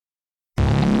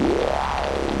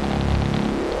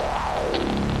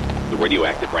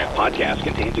Radioactive Rant podcast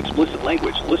contains explicit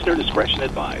language. Listener discretion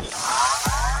advised.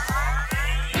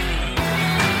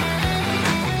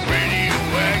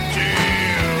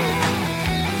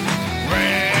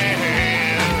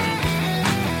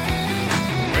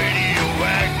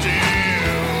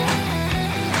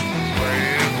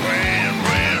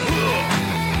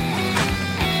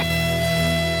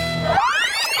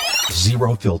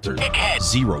 Zero filters,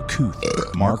 zero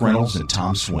couth. Mark Reynolds and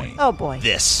Tom Swain. Oh boy.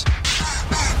 This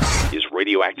is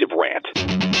Radioactive Rant.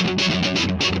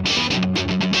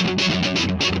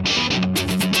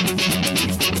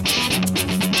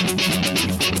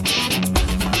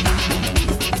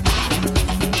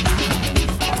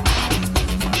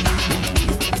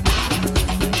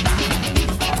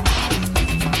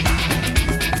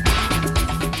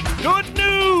 Good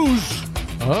news!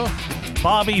 Oh.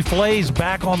 Bobby Flay's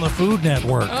back on the Food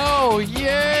Network. Oh,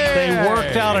 yeah. They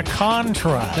worked out a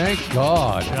contract. Thank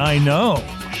God. I know.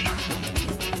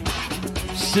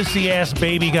 Sissy-ass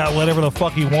baby got whatever the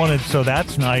fuck he wanted, so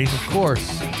that's nice. Of course.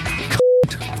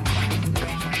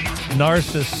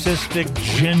 Narcissistic,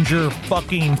 ginger,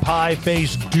 fucking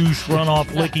pie-faced, douche,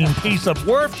 runoff, licking piece of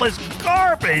worthless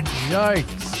garbage.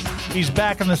 Yikes. He's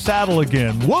back in the saddle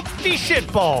again. Whoop-de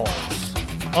shitballs.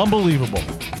 Unbelievable.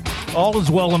 All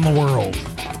is well in the world.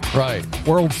 Right.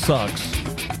 World sucks.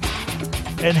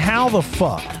 And how the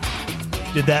fuck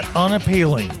did that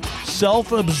unappealing,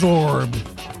 self-absorbed,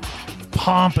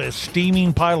 pompous,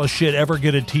 steaming pile of shit ever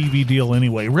get a TV deal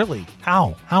anyway? Really?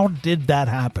 How? How did that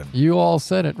happen? You all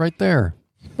said it right there.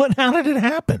 But how did it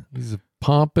happen? He's a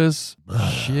pompous,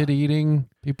 shit-eating.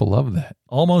 People love that.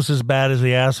 Almost as bad as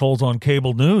the assholes on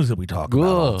cable news that we talk about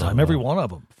all the time. Every one of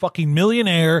them. Fucking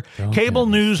millionaire cable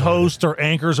news hosts or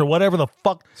anchors or whatever the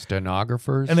fuck.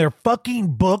 Stenographers. And their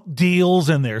fucking book deals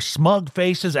and their smug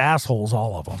faces, assholes,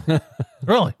 all of them.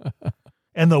 Really.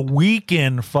 And the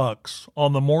weekend fucks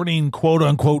on the morning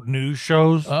quote-unquote news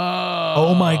shows.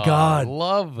 Oh my God.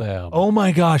 Love them. Oh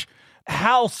my gosh.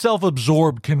 How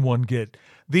self-absorbed can one get?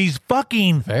 These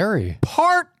fucking Very.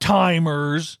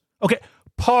 part-timers. Okay,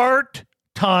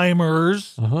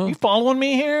 part-timers. You following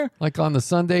me here? Like on the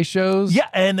Sunday shows? Yeah,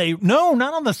 and no,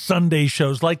 not on the Sunday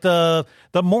shows, like the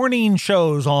morning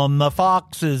shows on the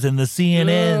Foxes and the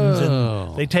CNNs,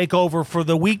 and they take over for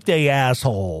the weekday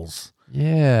assholes.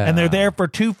 Yeah. And they're there for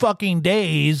 2 fucking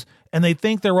days, and they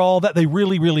think they're all that. They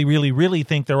really, really, really, really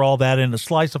think they're all that in a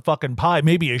slice of fucking pie,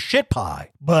 maybe a shit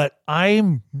pie. But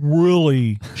I'm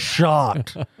really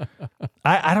shocked.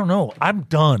 I don't know. I'm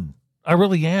done. I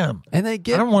really am. And they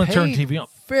get I don't want to turn paid TV on.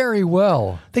 very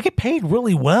well. They get paid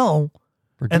really well.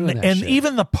 For doing And that shit.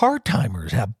 even the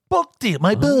part-timers have book deal.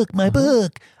 My book. What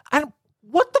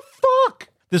the fuck?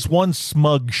 This one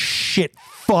smug shit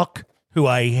fuck who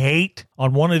I hate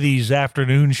on one of these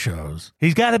afternoon shows.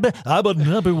 He's got to be, I'm a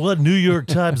 #1 New York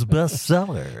Times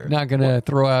bestseller. Not going to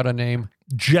throw out a name.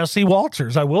 Jesse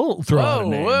Walters. I will throw out a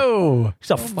name. Whoa.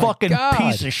 He's a fucking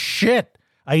piece of shit.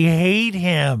 I hate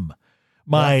him.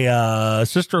 My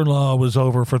sister-in-law was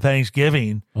over for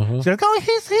Thanksgiving. She's like, oh,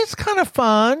 he's kind of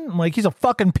fun. I'm like, he's a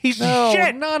fucking piece of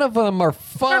shit. None of them are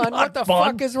fun. They're not What the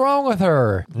fun. fuck is wrong with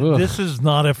her? Ugh. This is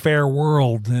not a fair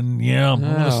world. And yeah, I'm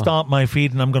going to stomp my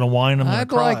feet and I'm going to whine.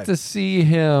 I'd like to see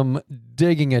him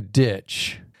digging a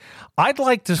ditch. I'd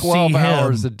like to 12 see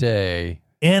hours a him day.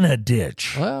 in a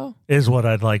ditch. Well, Is what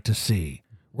I'd like to see.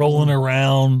 Rolling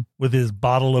around with his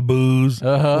bottle of booze,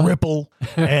 Ripple,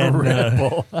 and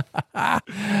Ripple.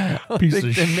 piece think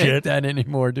of they make shit. that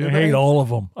anymore, do I they? hate all of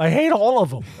them. I hate all of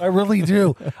them. I really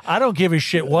do. I don't give a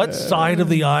shit what side of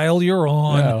the aisle you're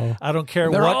on. No. I don't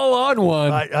care They're what. all on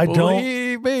one. I don't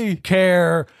Believe me.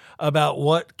 care about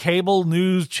what cable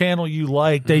news channel you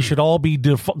like. They should all be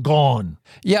gone.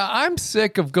 Yeah, I'm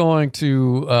sick of going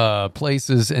to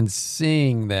places and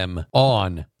seeing them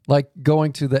on. Like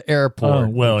going to the airport. Oh,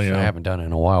 well, which yeah. I haven't done it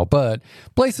in a while, but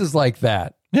places like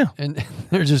that. Yeah. And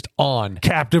they're just on.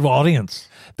 Captive audience.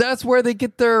 That's where they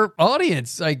get their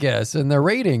audience, I guess, and their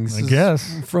ratings. I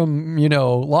guess. From,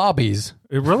 lobbies.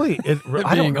 It really, I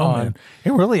don't being know, on. man.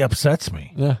 It really upsets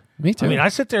me. Yeah, me too. I mean, I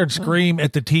sit there and scream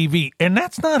at the TV, and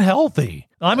that's not healthy.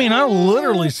 I mean, I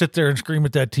literally sit there and scream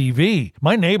at that TV.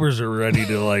 My neighbors are ready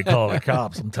to, call the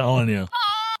cops. I'm telling you.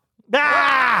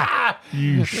 Ah!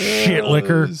 You shit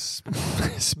licker.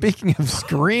 Speaking of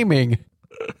screaming,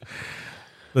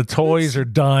 The toys are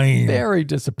dying. very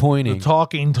disappointing. The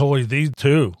talking toys, these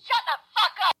two.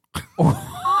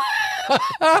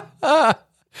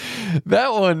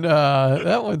 That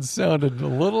one sounded a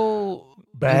little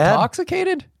Bad?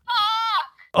 intoxicated.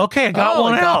 Okay, I got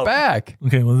one it out. got back.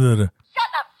 Okay, let's do it.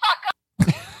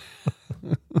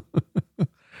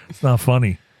 It's not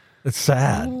funny. It's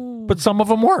sad. But some of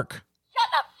them work.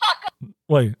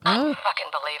 Wait,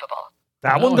 Unfucking believable.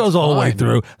 that No, one goes it's all the way fine.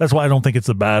 through. That's why I don't think it's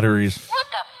the batteries. What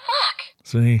the fuck?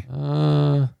 See,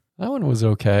 That one was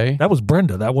okay. that was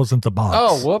Brenda. That wasn't the box.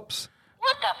 Oh, whoops.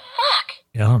 What the fuck?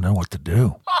 Yeah, I don't know what to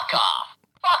do. Fuck off.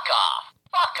 Fuck off.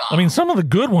 Fuck off. I mean, some of the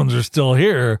good ones are still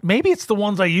here. Maybe it's the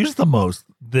ones I use the most.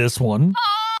 This one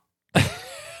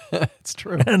It's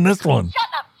true. and this one. Shut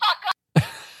the fuck up.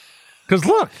 Because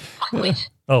look. Quit.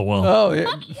 Oh, well. Oh,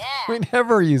 yeah. Yeah. We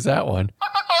never use that one.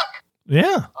 Fuck, fuck, fuck.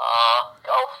 Yeah.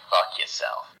 Go fuck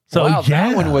yourself. So, wow, yeah.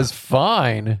 that one was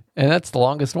fine. And that's the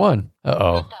longest one.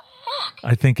 Uh-oh. What the fuck?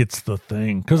 I think it's the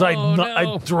thing. Because I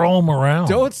no. throw them around.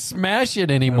 Don't smash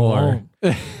it anymore.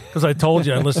 Because I told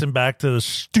you I listened back to the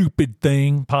Stupid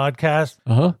Thing podcast.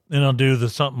 Uh-huh. And I'll do the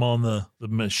something on the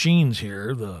machines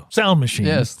here, the sound machine.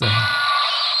 Yes.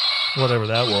 Whatever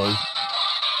that was.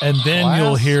 And then Glass?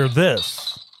 you'll hear this.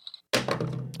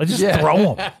 I just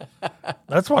throw them.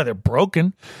 That's why they're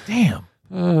broken. Damn.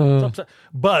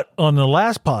 But on the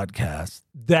last podcast,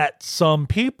 that some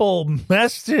people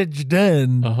messaged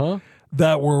in Uh-huh.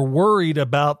 that were worried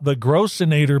about the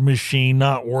Grossinator machine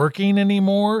not working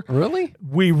anymore. Really?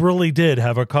 We really did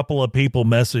have a couple of people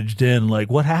messaged in like,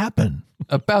 what happened?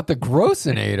 About the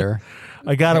Grossinator.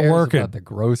 I got it Cares working. About the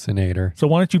Grossinator. So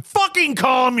why don't you fucking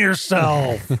calm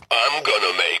yourself? I'm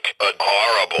gonna make a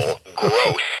horrible,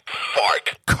 gross fart.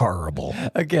 Horrible.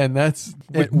 Again, that's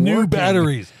With it new working.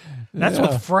 batteries. That's Yeah.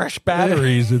 with fresh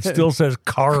batteries. It still says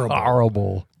horrible.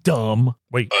 Horrible. Dumb.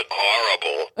 Wait. A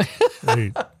horrible,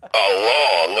 Wait. a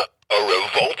long, a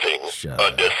revolting, Shut a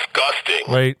up. disgusting,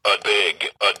 Wait. a big,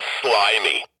 a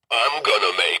slimy. I'm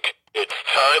gonna make it's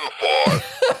time for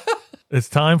It's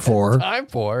time for Time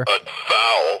for. a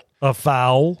foul, a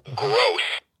foul, gross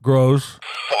gross,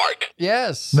 fart.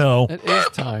 Yes. No. It is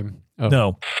time. Oh.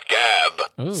 no, Scab,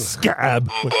 Ooh. scab,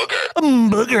 booger.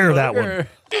 booger, that one.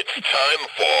 It's time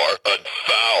for a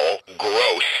foul,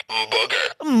 gross booger.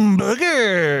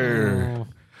 Booger. Oh,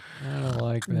 I don't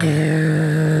like that.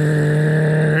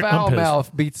 I'm Foul pissed.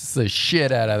 mouth beats the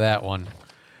shit out of that one.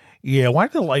 Yeah, why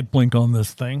did the light blink on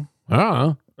this thing?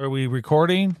 Uh-huh. Are we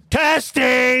recording?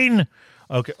 Testing!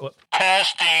 Okay.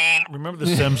 Testing! Remember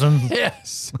The Simpsons?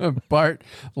 Yes. Bart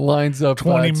lines up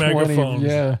 20 megaphones.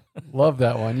 Yeah. Love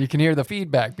that one. You can hear the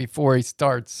feedback before he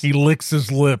starts. He licks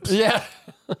his lips. Yeah.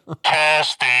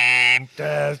 Testing!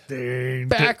 Testing!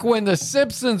 Back when the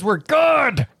Simpsons were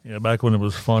good. Yeah, back when it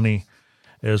was funny.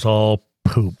 It was all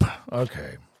poop.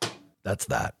 Okay. That's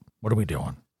that. What are we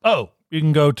doing? Oh, you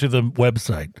can go to the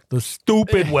website, the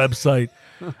stupid website,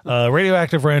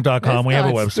 radioactiverant.com. We have a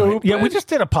It's not website. stupid. Yeah, we just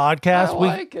did a podcast. I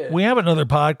like it. We have another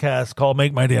podcast called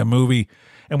Make My Damn Movie,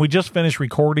 and we just finished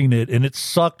recording it, and it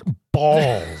sucked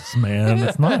balls, man.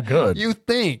 It's not good. You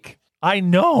think. I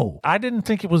know. I didn't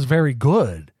think it was very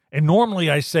good. And normally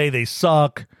I say they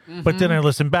suck, but then I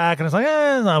listen back and it's like,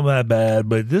 it's not that bad.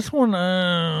 But this one,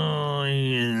 I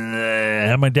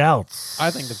have my doubts.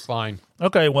 I think it's fine.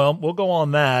 Okay, well, we'll go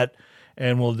on that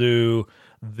and we'll do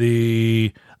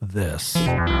this.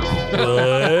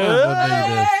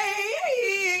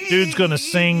 Dude's going to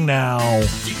sing now.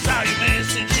 These are your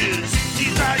messages.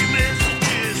 These are your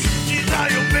messages. These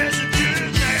are your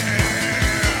messages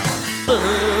now.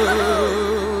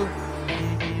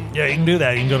 Yeah, you can do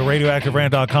that. You can go to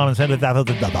radioactiverant.com and send it that.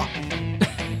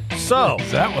 So,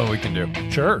 Is that what we can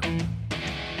do? sure.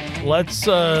 Let's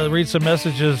read some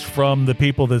messages from the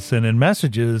people that send in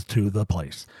messages to the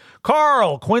place.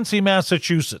 Carl, Quincy,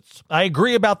 Massachusetts. I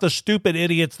agree about the stupid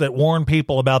idiots that warn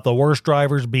people about the worst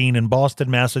drivers being in Boston,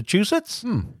 Massachusetts.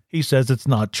 He says it's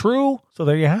not true, so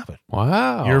there you have it.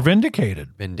 Wow. You're vindicated.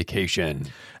 vindication.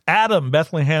 Adam,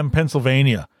 Bethlehem,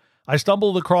 Pennsylvania. I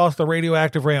stumbled across the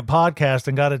Radioactive Rant podcast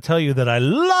and got to tell you that I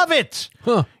love it.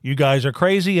 Huh. You guys are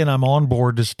crazy, and I'm on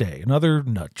board to stay. Another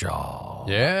nut job.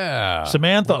 Yeah.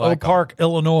 Samantha, I like Oak Park,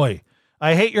 Illinois.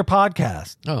 I hate your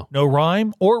podcast. Oh. No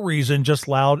rhyme or reason, just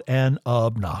loud and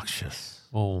obnoxious.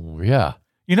 Oh, yeah.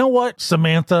 You know what,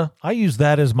 Samantha? I use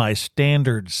that as my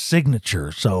standard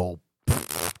signature, so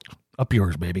up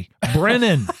yours, baby.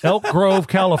 Brennan, Elk Grove,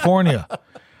 California.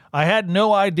 I had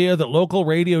no idea that local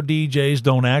radio DJs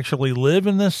don't actually live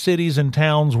in the cities and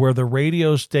towns where the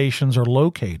radio stations are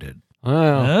located.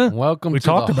 Well, Huh? welcome We to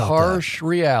talked the about that. harsh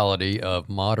reality of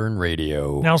modern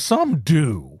radio. Now, some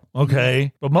do,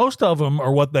 okay? But most of them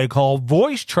are what they call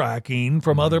voice tracking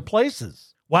from other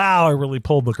places. Wow, I really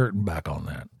pulled the curtain back on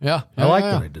that. Yeah. I like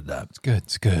yeah. that I did that. It's good.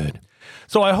 It's good.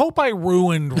 So I hope I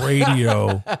ruined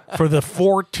radio for the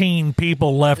 14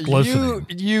 people left listening.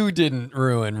 You didn't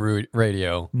ruin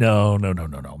radio. No.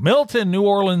 Milton, New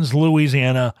Orleans,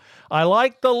 Louisiana. I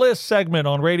like the list segment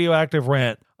on Radioactive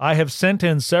Rant. I have sent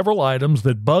in several items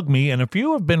that bug me, and a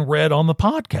few have been read on the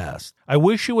podcast. I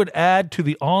wish you would add to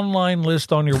the online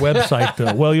list on your website,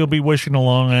 though. Well, you'll be wishing a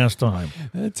long ass time.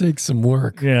 That takes some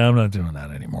work. Yeah, I'm not doing that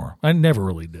anymore. I never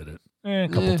really did it. A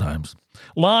couple times.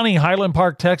 Lonnie, Highland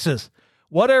Park, Texas.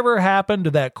 Whatever happened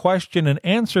to that question and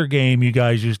answer game you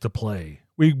guys used to play?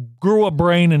 We grew a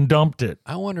brain and dumped it.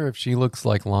 I wonder if she looks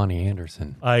like Lonnie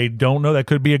Anderson. I don't know. That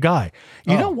could be a guy.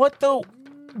 You know what, though?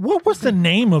 What was the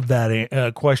name of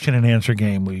that question and answer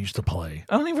game we used to play?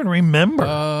 I don't even remember.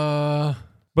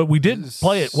 But we did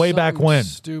play it way back when.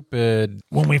 Stupid.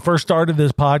 When we first started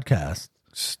this podcast.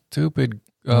 Stupid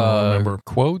remember.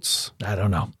 Quotes? I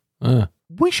don't know.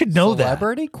 We should know that.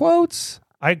 Celebrity quotes?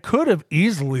 I could have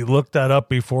easily looked that up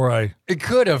before I... It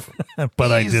could have.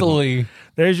 But easily I didn't.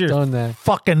 There's your done that.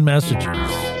 fucking messages. Those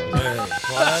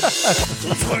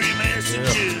were your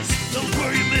messages. Those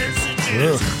were your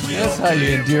messages. We That's hope how you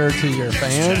they endear to your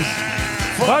fans.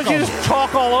 Why don't you just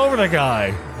talk all over the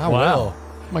guy? I will.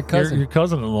 My cousin. Your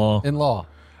cousin-in-law. In-law.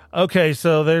 Okay,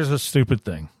 so there's a stupid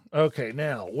thing. Okay,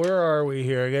 now, where are we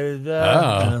here?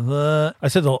 I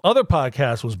said the other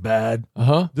podcast was bad.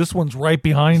 Uh-huh. This one's right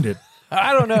behind it.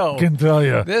 I don't know. I can tell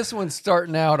you. This one's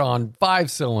starting out on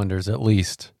 5 cylinders at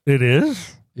least. It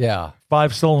is? Yeah.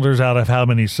 5 cylinders out of how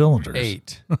many cylinders?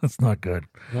 8. That's not good.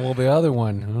 Well, the other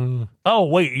one. Oh,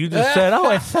 wait, you just said, oh,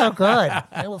 it's so good.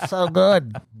 It was so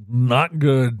good. Not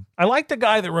good. I like the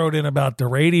guy that wrote in about the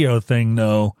radio thing,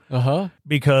 though,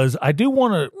 because I do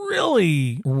want to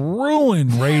really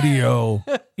ruin radio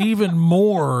even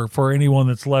more for anyone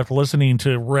that's left listening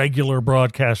to regular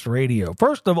broadcast radio.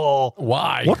 First of all,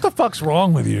 Why? what the fuck's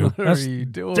wrong with you? What That's are you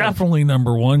doing? definitely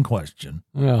number one question.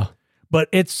 Yeah. But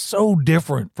it's so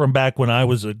different from back when I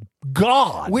was a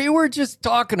god. We were just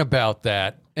talking about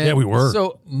that. Yeah, we were.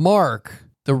 So, Mark,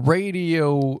 the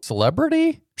radio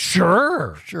celebrity?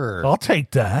 Sure. Sure. I'll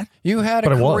take that. You had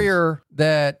But a I was. career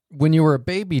that when you were a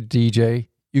baby DJ,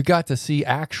 you got to see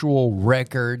actual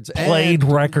records. Played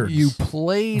and records. You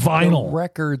played Vinyl. the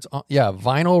records.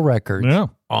 Vinyl records Yeah.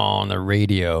 on the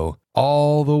radio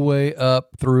all the way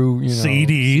up through,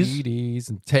 CDs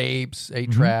and tapes,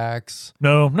 8-tracks.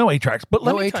 No 8-tracks. But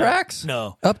let No me tell you- 8-tracks?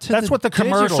 No. Up to That's what the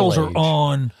commercials digital are age.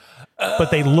 on.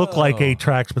 But they look like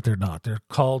 8-tracks, but they're not. They're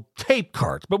called tape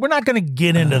cards. But we're not going to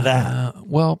get into that.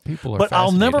 Well, people are But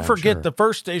I'll never fascinated, I'm forget sure. the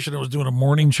first station I was doing a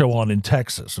morning show on in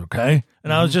Texas, okay?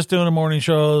 And I was just doing a morning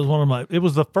show. It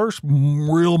was the first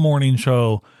real morning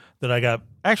show that I got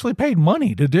actually paid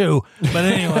money to do. But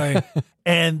anyway,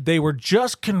 and they were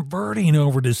just converting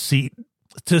over to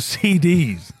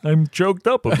CDs. I'm choked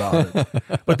up about it.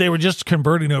 But they were just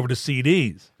converting over to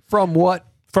CDs From what?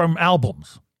 from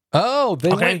albums. Oh,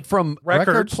 they Okay. went from record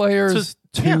Records players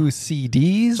to yeah.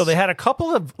 CDs? So they had a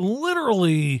couple of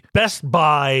literally Best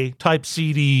Buy type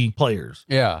CD players.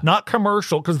 Yeah. Not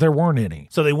commercial because there weren't any.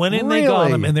 So they went in, they got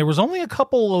Really? them, and there was only a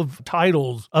couple of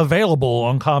titles available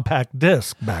on compact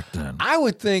disc back then. I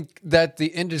would think that the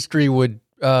industry would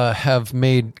have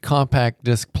made compact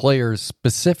disc players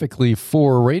specifically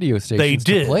for radio stations They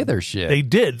did to play their shit. They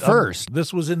did First.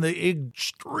 This was in the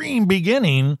extreme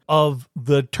beginning of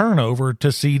the turnover to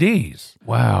CDs.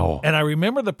 Wow. And I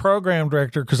remember the program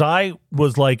director because I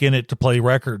was like in it to play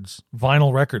records,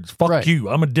 vinyl records. Fuck Right. you.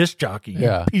 I'm a disc jockey. You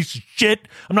Yeah. piece of shit.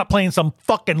 I'm not playing some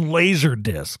fucking laser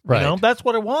disc. Right. You know, that's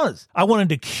what it was. I wanted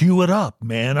to cue it up,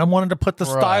 man. I wanted to put the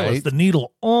stylus, Right. the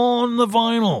needle on the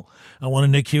vinyl. I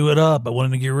wanted to cue it up. I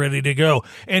wanted to get ready to go.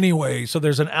 Anyway, so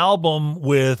there's an album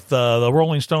with the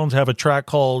Rolling Stones have a track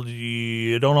called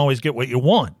You Don't Always Get What You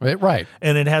Want. Right.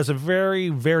 And it has a very,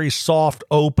 very soft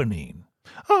opening.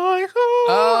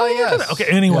 Yes. Okay,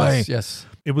 anyway, Yes.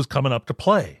 it was coming up to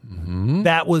play. Mm-hmm.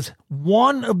 That was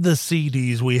one of the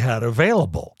CDs we had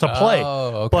available to play.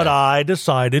 Oh, okay. But I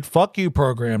decided, fuck you,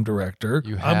 program director.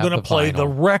 You I'm have going to the play the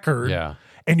vinyl. record. Yeah.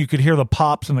 And you could hear the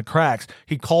pops and the cracks.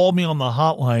 He called me on the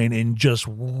hotline and just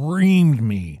reamed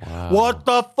me. What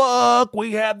the fuck?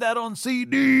 We have that on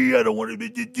CD. I don't want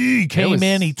to. He came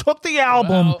in, he took the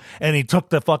album, and he took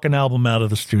the fucking album out of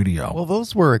the studio. Well,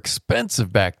 those were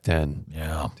expensive back then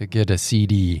Yeah. to get a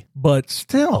CD But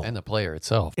still, and the player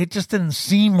itself. it just didn't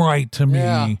seem right to me.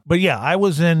 Yeah. But yeah, I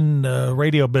was in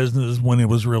radio business when it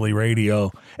was really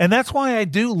radio. And that's why I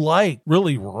do like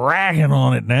really ragging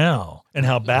on it now and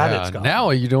how bad it's gotten. Now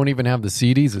you don't even have the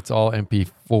CDs. It's all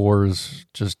MP4s.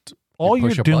 Just All you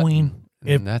push you're a button, doing,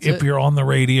 and that's if it. you're on the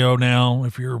radio now,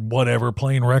 if you're whatever,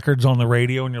 playing records on the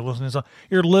radio and you're listening to something,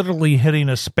 you're literally hitting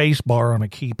a space bar on a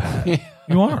keypad.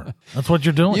 You are. That's what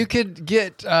you're doing. You could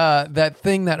get that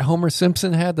thing that Homer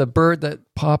Simpson had, the bird that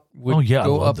would Oh, yeah, I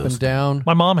go love up those and down.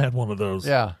 My mom had one of those.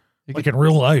 Yeah. like in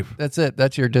real life. That's it.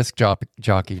 That's your disc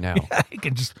jockey now. You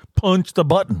can just punch the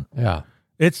button. Yeah.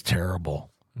 It's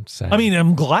terrible. I'm sad. I mean,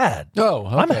 I'm glad. Oh,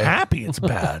 okay. I'm happy it's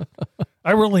bad.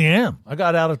 I really am. I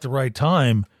got out at the right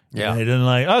time. Yeah. And I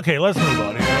didn't okay, let's move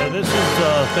on here. This is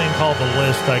a thing called the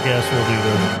list. I guess we'll do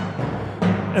this.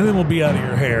 And then we'll be out of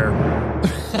your hair.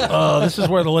 This is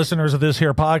where the listeners of this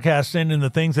here podcast send in the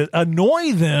things that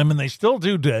annoy them, and they still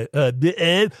do. They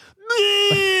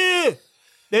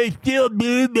still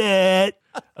do that.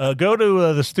 Go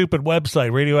to the stupid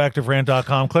website,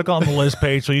 radioactiverant.com. Click on the list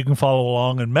page so you can follow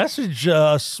along and message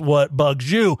us what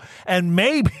bugs you, and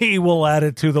maybe we'll add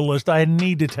it to the list. I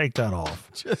need to take that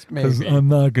off. Just 'Cause maybe. I'm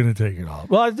not going to take it off.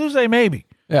 Well, I do say maybe.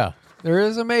 Yeah. There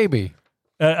is a maybe.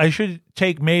 I should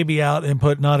take maybe out and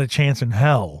put not a chance in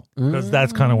hell, because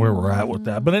that's kind of where we're at with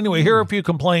that. But anyway, here are a few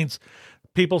complaints.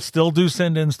 People still do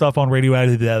send in stuff on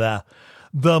radioactive.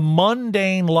 The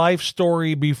mundane life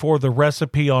story before the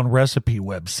recipe on recipe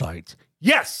websites.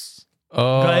 Yes.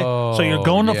 Okay. So you're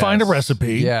going to find a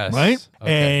recipe, Yes. right?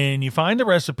 Okay. And you find the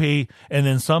recipe, and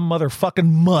then some motherfucking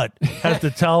mutt has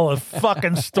to tell a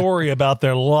fucking story about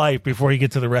their life before you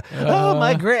get to the oh,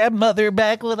 my grandmother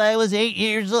back when I was 8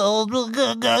 years old. Who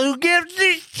gives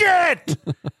a shit?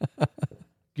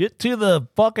 Get to the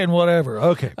fucking whatever.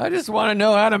 Okay. I just want to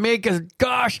know how to make a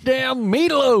gosh damn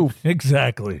meatloaf.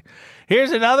 Exactly.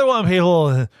 Here's another one,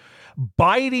 people.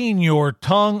 Biting your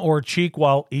tongue or cheek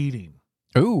while eating.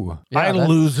 Ooh. I that's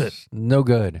lose it. No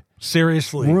good.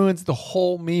 Seriously. Ruins the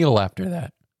whole meal after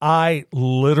that. I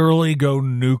literally go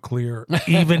nuclear,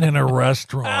 even in a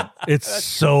restaurant. It's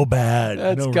so bad.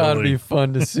 That's No, got to really. be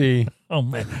fun to see. Oh,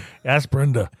 man. Ask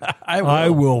Brenda. I will. I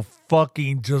will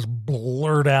fucking just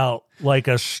blurt out like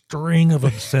a string of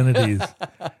obscenities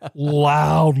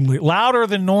loudly, louder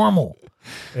than normal.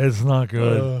 It's not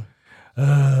good.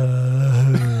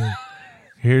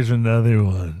 Here's another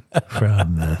one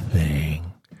from the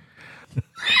thing.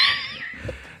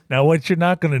 Now, what you're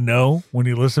not going to know when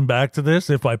you listen back to this,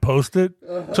 if I post it,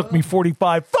 took me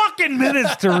 45 fucking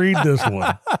minutes to read this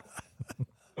one.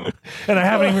 And I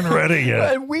haven't even read it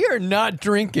yet. And we are not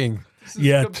drinking. This is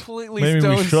Yet. completely Maybe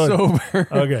we stone should. sober.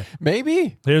 Okay.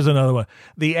 Maybe. Here's another one.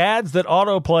 The ads that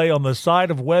autoplay on the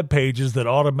side of web pages that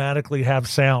automatically have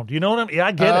sound. You know what I mean?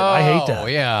 I get it. I hate that. Oh,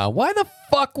 yeah. Why the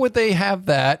fuck would they have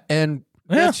that? And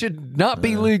Yeah. that should not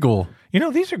be legal. You know,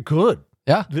 these are good.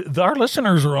 Yeah. Our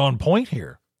listeners are on point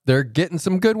here. They're getting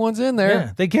some good ones in there.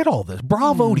 Yeah, they get all this.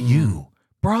 Bravo to you.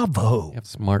 Bravo. You have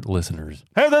smart listeners.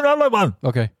 Hey, there's another one.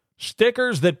 Okay.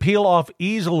 Stickers that peel off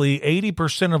easily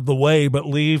 80% of the way, but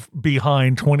leave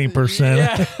behind 20%.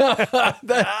 Yeah.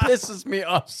 That pisses me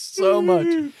off so much.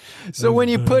 So when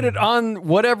you put it on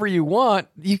whatever you want,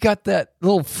 you got that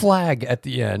little flag at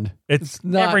the end. It's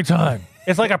not- every time.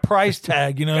 It's like a price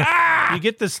tag, you know. You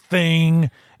get this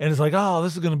thing, and it's like, oh,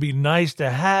 this is going to be nice to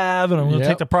have, and I'm going to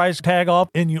Yep. take the price tag off.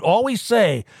 And you always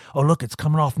say, oh, look, it's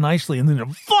coming off nicely. And then,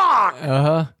 fuck!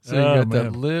 Uh-huh. So you Oh, got that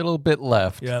man. little bit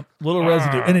left. Yeah, little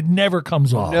residue. And it never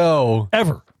comes off. No.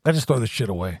 Ever. I just throw this shit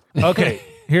away. Okay,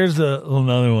 here's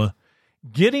another one.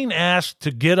 Getting asked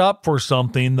to get up for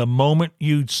something the moment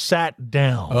you sat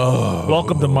down. Oh.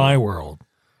 Welcome to my world.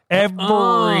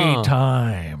 Every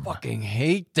time. Fucking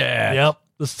hate that. Yep.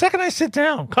 The second I sit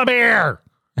down, come here.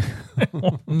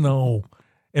 No.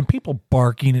 And people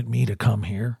barking at me to come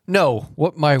here. No,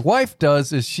 what my wife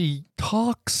does is she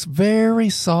talks very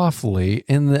softly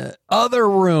in the other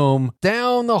room,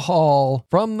 down the hall,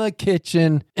 from the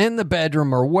kitchen, in the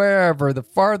bedroom, or wherever, the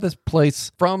farthest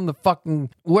place from the fucking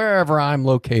wherever I'm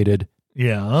located.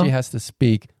 Yeah. She has to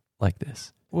speak like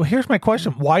this. Well, here's my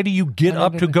question. Why do you get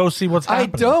up to go see what's I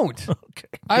happening? don't. Okay.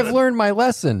 I've learned my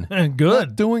lesson. Good.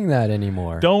 Not doing that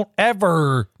anymore. Don't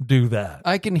ever do that.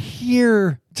 I can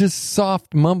hear just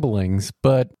soft mumblings,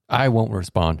 but I won't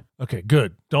respond. Okay,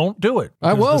 good. Don't do it. I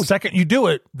Because won't. The second you do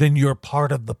it, then you're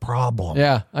part of the problem.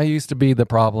 Yeah, I used to be the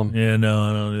problem. Yeah, no,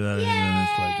 I don't do that anymore.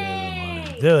 It's like, I don't want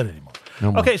to do it anymore.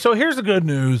 No more. Okay, so here's the good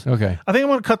news. Okay. I think I'm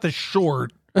going to cut this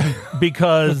short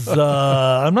because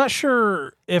I'm not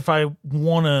sure if I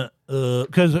want to,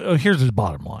 because here's the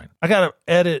bottom line. I got to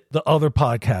edit the other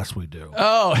podcasts we do.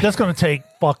 Oh, That's going to take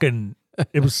fucking,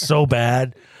 it was so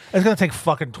bad. It's going to take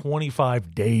fucking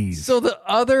 25 days. so the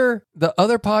other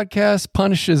podcast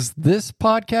punishes this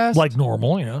podcast Like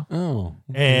normal, you know? oh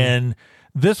And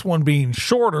this one being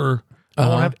shorter. I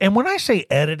won't have, and when I say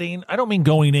editing, I don't mean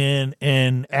going in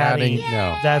and adding.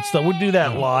 No. That's we do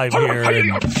that live here.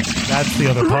 And that's the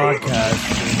other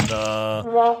podcast. And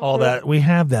all that. We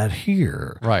have that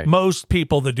here. Right. Most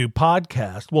people that do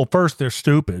podcasts, well, first, they're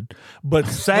stupid. But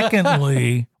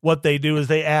secondly, what they do is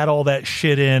they add all that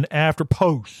shit in after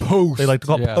post. They like to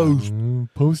call it post.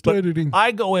 Post But editing.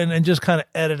 I go in and just kind of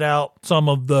edit out some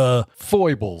of the,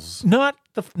 Foibles. no,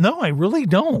 I really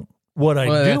don't. What I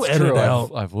do that's edit true.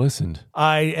 out, I've listened.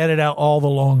 I edit out all the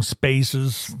long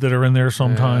spaces that are in there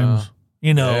sometimes.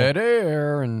 You know. Dead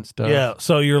air and stuff. Yeah.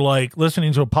 So you're like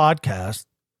listening to a podcast.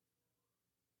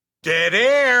 Dead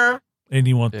air. And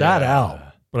you want that Yeah. out.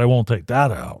 But I won't take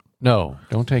that out. No,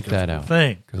 don't take that out.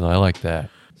 Thing. Because I like that.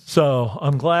 So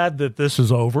I'm glad that this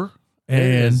is over. It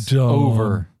is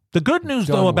over. The good news,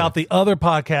 Done though, about with. the other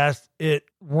podcast, it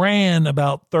ran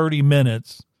about 30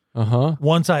 minutes. Uh-huh.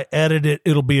 Once I edit it,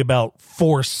 it'll be about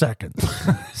 4 seconds.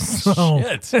 So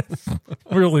it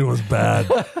really was bad.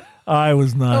 I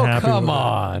was not happy Come with it.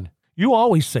 on. You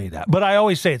always say that, but I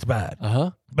always say it's bad.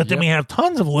 Uh-huh. But then we have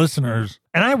tons of listeners,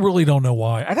 and I really don't know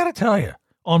why. I got to tell you,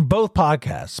 on both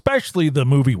podcasts, especially the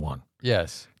movie one,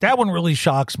 Yes. that one really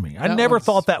shocks me. I That never one's-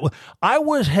 thought that.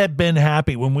 Had been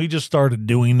happy when we just started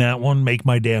doing that one, Make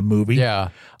My Damn Movie. Yeah.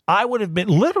 I would have been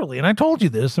literally, and I told you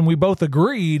this, and we both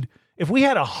agreed. If we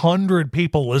had 100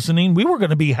 people listening, we were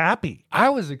going to be happy. I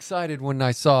was excited when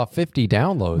I saw 50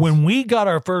 downloads. When we got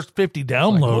our first 50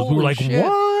 downloads, we were holy like, shit.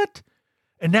 what?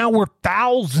 And now we're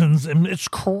thousands, and it's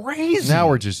crazy. now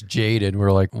we're just jaded.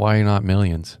 We're like, why not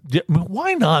millions? Yeah,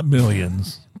 why not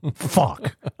millions?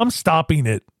 Fuck. I'm stopping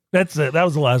it. That's it. That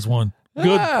was the last one.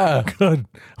 Good. Ah. Good.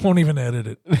 I won't even edit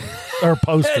it or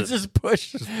post it. Just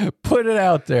put it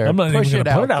out there. I'm not Push even it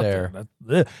going to put out it out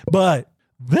there. But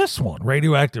this one,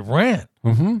 Radioactive Rant,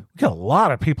 we got a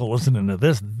lot of people listening to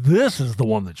this. This is the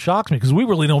one that shocks me because we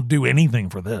really don't do anything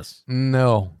for this.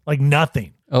 No. Like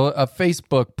nothing. A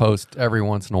Facebook post every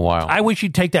once in a while. I wish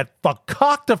you'd take that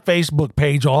fuckocta Facebook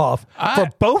page off for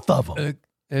both of them.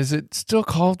 Is it still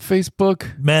called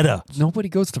Facebook? Meta. Nobody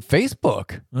goes to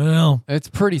Facebook. Well, It's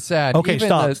pretty sad. Okay,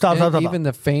 stop. Even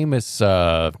the famous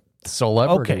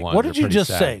celebrity okay. ones What are did you pretty just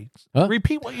sad. say? Huh?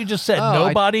 Repeat what you just said. Oh,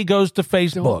 Nobody goes to Don't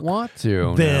Facebook. want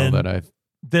to. Then- now that I've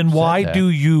Then why that. do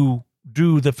you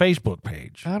do the Facebook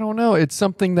page? I don't know. It's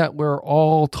something that we're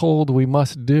all told we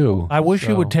must do. I wish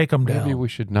you would take them down. Maybe we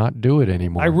should not do it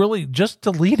anymore. I really just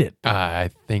delete it. I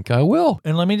think I will.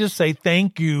 And let me just say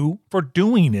thank you for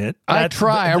doing it. I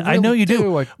try. I know really you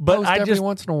do. I But post I every just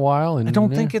once in a while, and I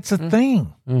don't think it's a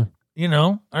thing. You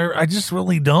know, I just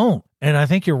really don't. And I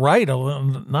think you're right.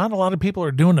 Not a lot of people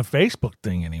are doing the Facebook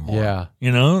thing anymore. Yeah.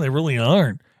 You know, they really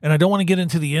aren't. And I don't want to get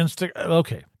into the Insta.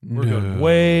 Okay. We're going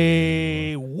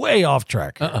way off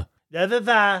track.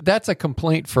 That's a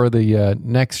complaint for the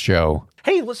next show.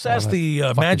 Hey, let's ask the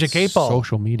Fucking Magic 8 Ball.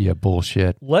 Social media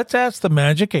bullshit. Let's ask the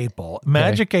Magic 8 Ball.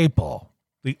 Magic 8 Ball.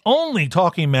 The only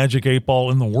talking Magic 8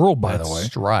 Ball in the world, by the way.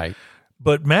 That's right.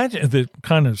 But magic, that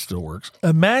kind of still works.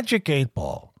 A Magic 8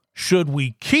 Ball. Should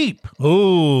we keep?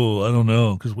 Oh, I don't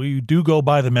know. Because we do go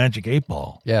by the Magic 8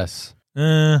 Ball. Yes.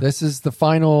 Eh. This is the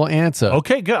final answer.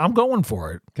 Okay, good. I'm going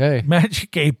for it. Okay.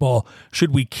 Magic 8 Ball.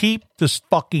 Should we keep this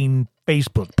fucking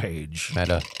Facebook page?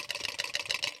 Meta.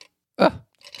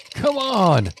 Come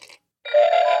on.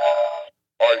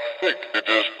 I think it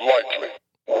is likely.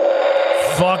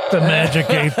 Fuck the Magic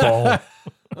 8 Ball.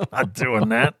 Not doing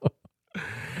that.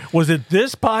 Was it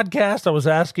this podcast I was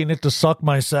asking it to suck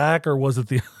my sack, or was it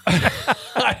the...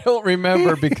 I don't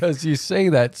remember because you say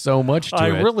that so much to I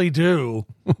it. really do.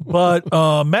 But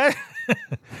Matt,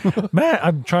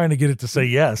 I'm trying to get it to say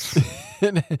yes.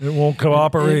 It won't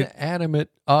cooperate. Inanimate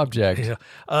object.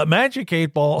 Yeah. Magic 8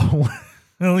 Ball,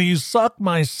 will you suck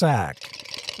my sack?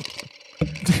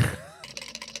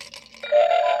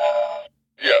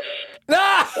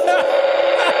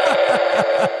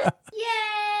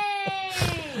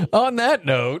 Yes. On that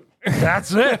note,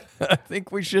 That's it. I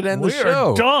think we should end the We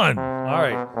show. are done. All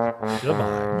right.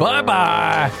 Goodbye.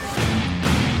 Bye-bye.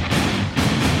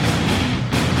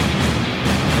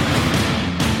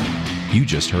 You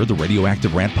just heard the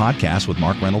Radioactive Rant podcast with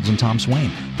Mark Reynolds and Tom Swain.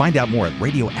 Find out more at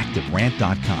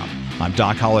radioactiverant.com. I'm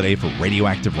Doc Holliday for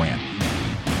Radioactive Rant.